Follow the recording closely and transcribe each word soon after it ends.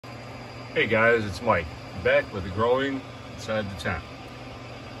Hey guys, it's Mike, back with the growing inside the tent.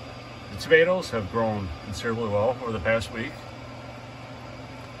 The tomatoes have grown considerably well over the past week.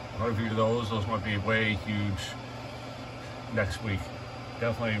 I'll review those might be way huge next week.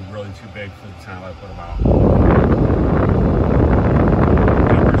 Definitely really too big for the time I put them out.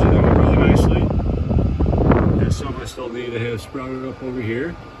 Peppers are doing really nicely. There's some I still need to have sprouted up over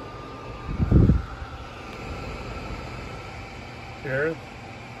here. Here.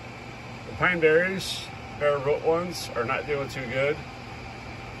 The pine berries, bare root ones, are not doing too good.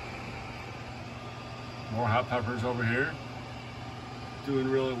 More hot peppers over here, doing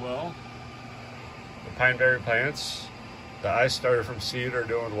really well. The pine berry plants that I started from seed are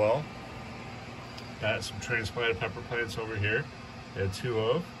doing well. Got some transplanted pepper plants over here, had two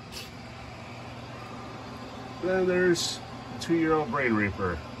of. Then there's a 2-year-old Brain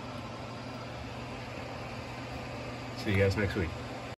Reaper. See you guys next week.